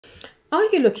Are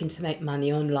you looking to make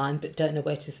money online but don't know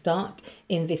where to start?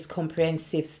 In this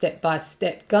comprehensive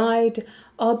step-by-step guide,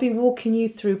 I'll be walking you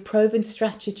through proven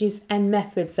strategies and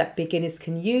methods that beginners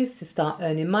can use to start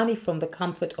earning money from the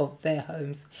comfort of their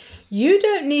homes. You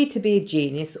don't need to be a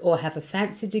genius or have a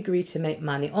fancy degree to make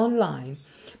money online,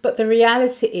 but the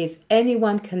reality is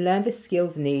anyone can learn the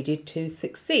skills needed to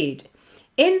succeed.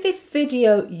 In this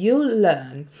video, you'll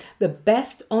learn the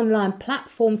best online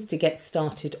platforms to get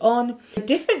started on,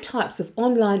 different types of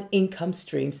online income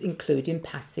streams, including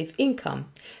passive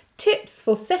income, tips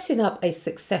for setting up a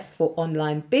successful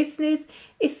online business,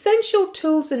 essential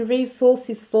tools and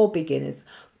resources for beginners,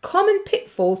 common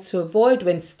pitfalls to avoid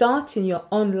when starting your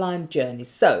online journey.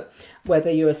 So,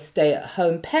 whether you're a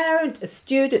stay-at-home parent, a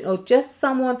student, or just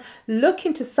someone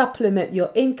looking to supplement your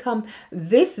income,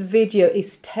 this video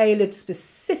is tailored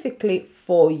specifically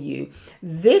for you.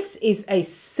 This is a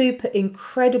super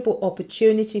incredible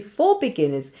opportunity for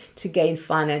beginners to gain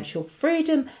financial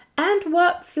freedom and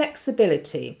work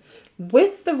flexibility.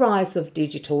 With the rise of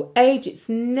digital age, it's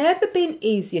never been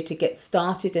easier to get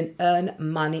started and earn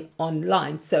money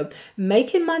online. So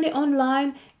making money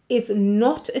online is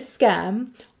not a scam,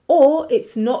 or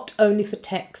it's not only for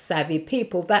tech savvy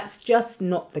people. That's just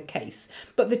not the case.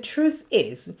 But the truth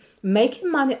is,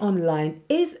 making money online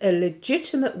is a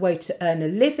legitimate way to earn a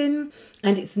living,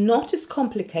 and it's not as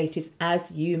complicated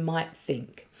as you might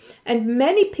think. And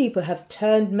many people have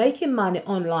turned making money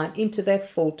online into their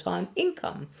full-time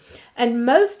income. And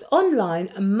most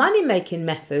online money-making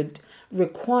method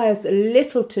requires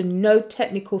little to no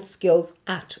technical skills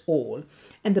at all.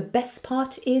 And the best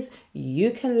part is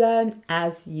you can learn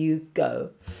as you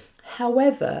go.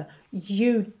 However,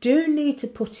 you do need to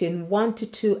put in 1 to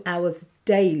 2 hours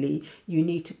daily. You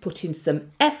need to put in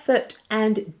some effort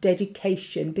and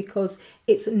dedication, because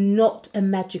it's not a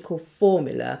magical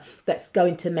formula that's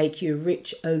going to make you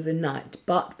rich overnight.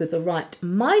 But with the right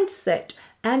mindset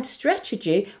and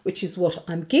strategy, which is what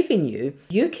I'm giving you,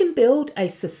 you can build a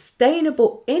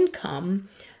sustainable income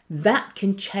that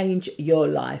can change your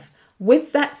life.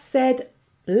 With that said,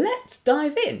 let's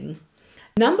dive in.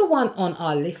 Number 1 on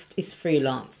our list is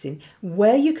freelancing,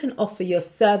 where you can offer your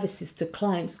services to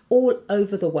clients all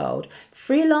over the world.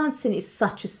 Freelancing is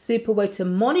such a super way to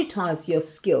monetize your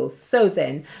skills. So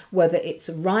then, whether it's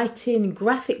writing,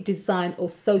 graphic design, or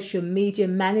social media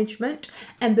management,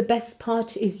 and the best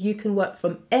part is you can work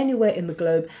from anywhere in the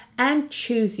globe and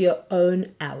choose your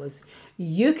own hours.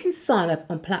 You can sign up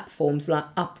on platforms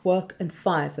like Upwork and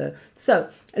Fiverr. So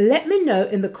let me know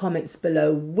in the comments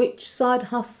below which side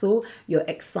hustle you're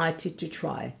excited to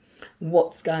try.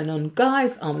 What's going on,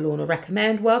 guys? I'm Lorna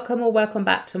Recommend. Welcome or welcome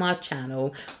back to my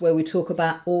channel, where we talk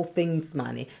about all things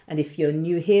money. And if you're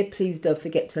new here, please don't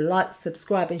forget to like,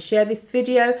 subscribe and share this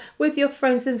video with your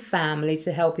friends and family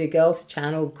to help your girl's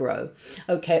channel grow.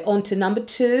 Okay, on to number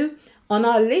 2 on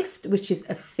our list, which is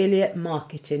affiliate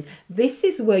marketing. This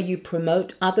is where you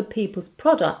promote other people's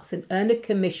products and earn a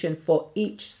commission for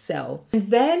each sale. And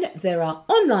then there are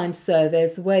online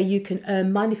surveys where you can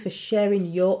earn money for sharing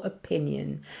your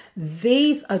opinion.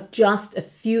 These are just a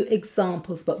few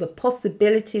examples, but the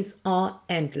possibilities are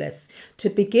endless. To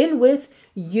begin with,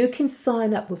 you can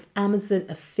sign up with Amazon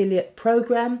affiliate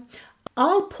program.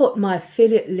 I'll put my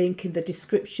affiliate link in the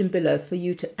description below for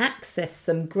you to access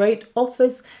some great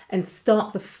offers and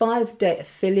start the 5-day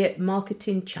affiliate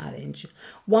marketing challenge.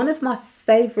 One of my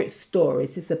favorite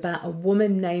stories is about a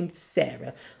woman named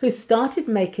Sarah who started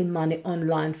making money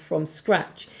online from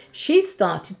scratch. She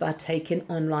started by taking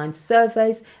online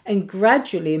surveys and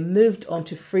gradually moved on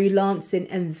to freelancing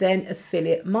and then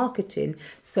affiliate marketing.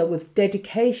 So with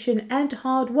dedication and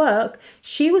hard work,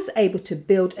 she was able to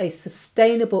build a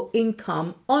sustainable income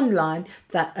online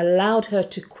that allowed her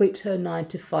to quit her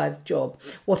 9-to-5 job.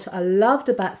 What I loved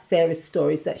about Sarah's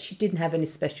story is that she didn't have any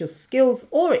special skills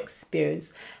or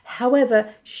experience.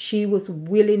 However, she was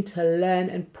willing to learn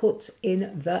and put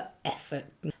in the effort.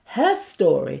 Her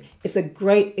story is a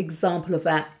great example of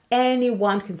how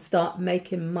anyone can start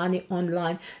making money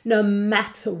online, no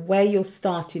matter where you're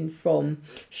starting from.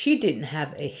 She didn't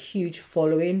have a huge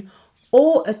following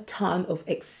or a ton of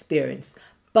experience,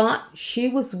 but she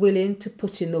was willing to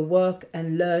put in the work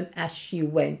and learn as she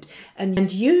went.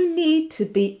 And you need to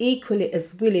be equally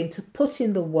as willing to put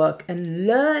in the work and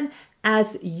learn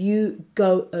as you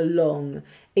go along.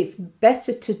 It's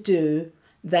better to do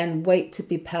than wait to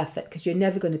be perfect, because you're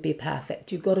never going to be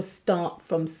perfect. You've got to start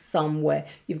from somewhere.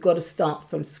 You've got to start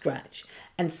from scratch.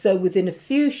 And so within a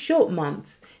few short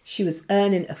months, she was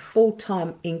earning a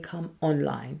full-time income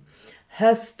online.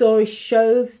 Her story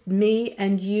shows me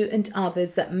and you and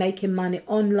others that making money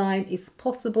online is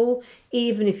possible,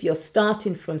 even if you're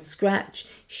starting from scratch.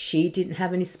 She didn't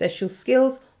have any special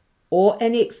skills or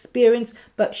any experience,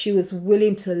 but she was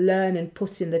willing to learn and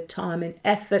put in the time and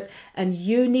effort. And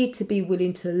you need to be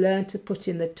willing to learn to put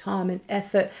in the time and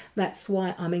effort. That's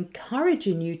why I'm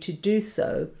encouraging you to do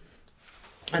so.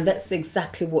 And that's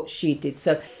exactly what she did.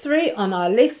 So 3 on our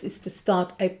list is to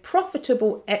start a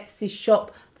profitable Etsy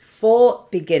shop for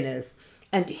beginners.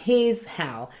 And here's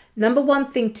how. Number 1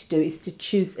 thing to do is to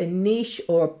choose a niche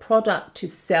or a product to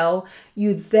sell.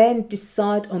 You then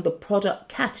decide on the product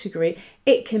category.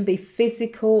 It can be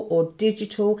physical or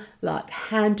digital, like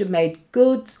handmade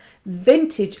goods,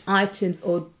 vintage items,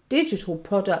 or digital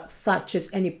products such as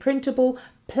any printable,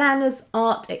 planners,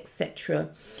 art, etc.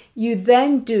 You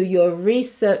then do your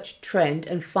research trend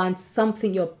and find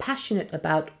something you're passionate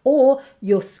about or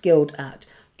you're skilled at.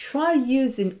 Try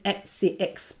using Etsy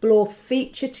Explore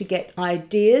feature to get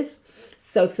ideas.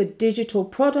 So for digital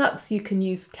products, you can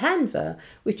use Canva,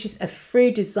 which is a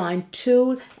free design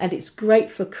tool, and it's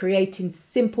great for creating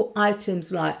simple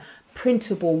items like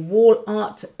printable wall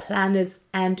art, planners,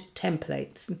 and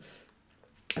templates.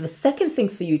 The second thing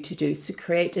for you to do is to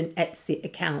create an Etsy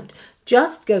account.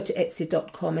 Just go to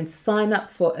Etsy.com and sign up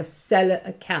for a seller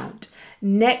account.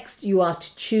 Next, you are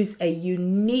to choose a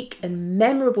unique and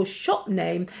memorable shop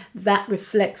name that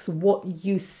reflects what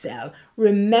you sell.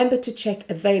 Remember to check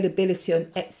availability on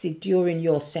Etsy during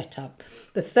your setup.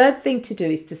 The third thing to do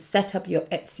is to set up your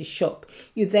Etsy shop.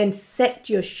 You then set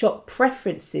your shop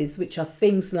preferences, which are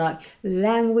things like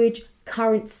language,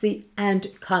 currency,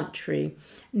 and country.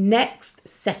 Next,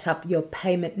 set up your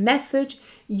payment method.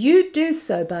 You do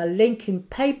so by linking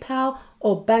PayPal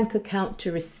or bank account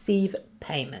to receive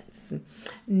payments.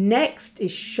 Next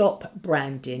is shop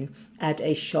branding. Add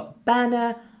a shop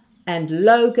banner and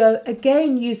logo.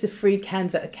 Again, use a free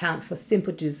Canva account for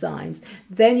simple designs.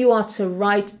 Then you are to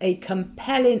write a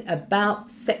compelling about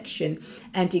section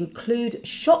and include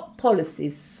shop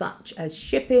policies such as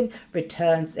shipping,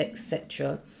 returns,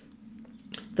 etc.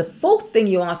 The fourth thing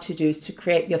you are to do is to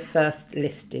create your first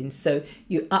listing. So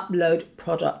you upload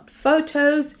product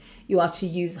photos. You are to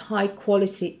use high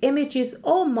quality images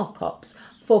or mock-ups.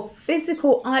 For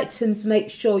physical items, make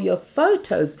sure your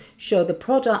photos show the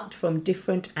product from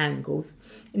different angles.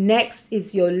 Next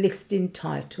is your listing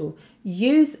title.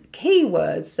 Use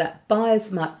keywords that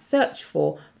buyers might search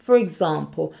for. For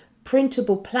example,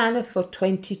 printable planner for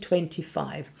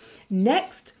 2025.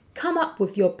 Next, come up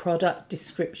with your product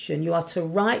description. You are to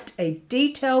write a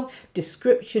detailed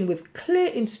description with clear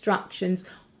instructions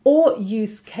or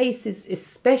use cases,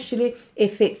 especially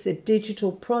if it's a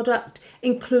digital product.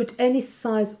 Include any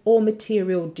size or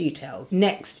material details.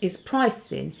 Next is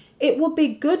pricing. It will be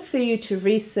good for you to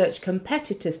research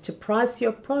competitors to price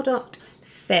your product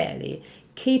fairly,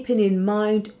 keeping in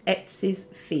mind Etsy's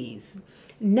fees.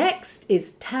 Next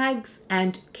is tags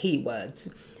and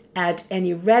keywords. Add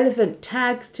any relevant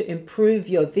tags to improve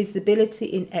your visibility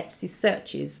in Etsy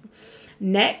searches.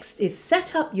 Next is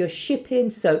set up your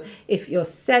shipping. So if you're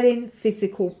selling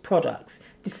physical products,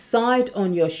 decide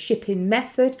on your shipping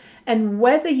method and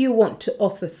whether you want to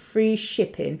offer free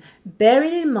shipping,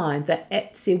 bearing in mind that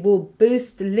Etsy will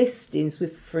boost listings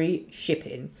with free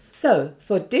shipping. So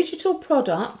for digital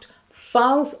product,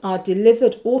 files are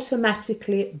delivered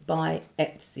automatically by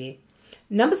Etsy.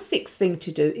 Number 6 thing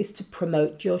to do is to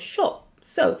promote your shop.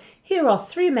 So here are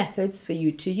 3 methods for you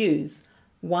to use.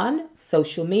 1,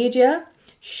 social media.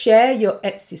 Share your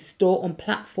Etsy store on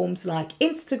platforms like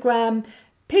Instagram,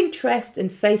 Pinterest, and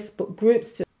Facebook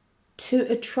groups to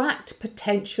attract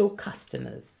potential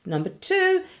customers. Number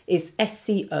 2 is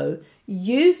SEO.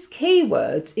 Use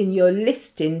keywords in your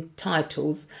listing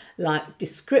titles like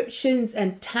descriptions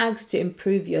and tags to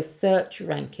improve your search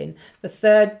ranking. The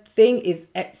third thing is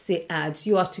Etsy ads.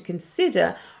 You are to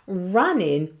consider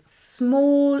running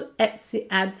small Etsy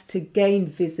ads to gain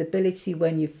visibility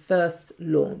when you first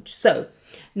launch. So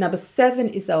number 7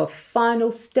 is our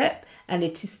final step, and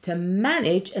it is to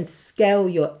manage and scale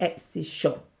your Etsy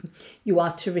shop. You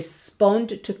are to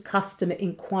respond to customer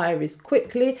inquiries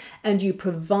quickly, and you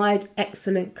provide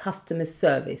excellent customer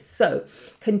service. So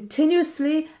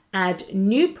continuously add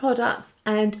new products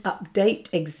and update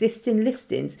existing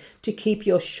listings to keep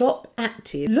your shop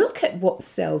active. Look at what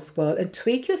sells well and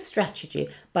tweak your strategy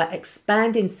by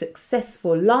expanding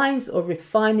successful lines or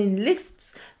refining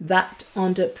lists that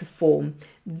underperform.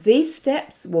 These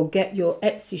steps will get your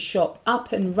Etsy shop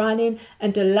up and running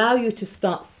and allow you to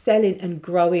start selling and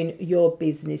growing your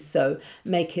business. So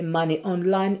making money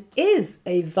online is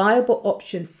a viable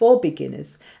option for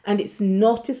beginners, and it's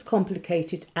not as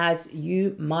complicated as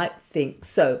you might think.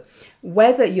 So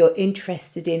whether you're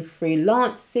interested in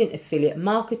freelancing, affiliate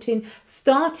marketing,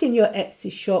 starting your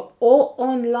Etsy shop, or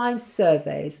online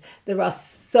surveys, there are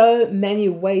so many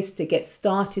ways to get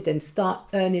started and start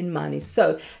earning money.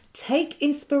 So take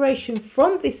inspiration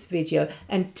from this video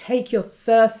and take your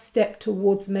first step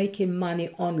towards making money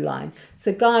online.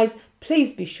 So guys,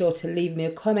 please be sure to leave me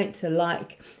a comment, to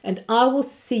like, and I will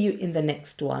see you in the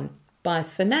next one. Bye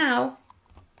for now.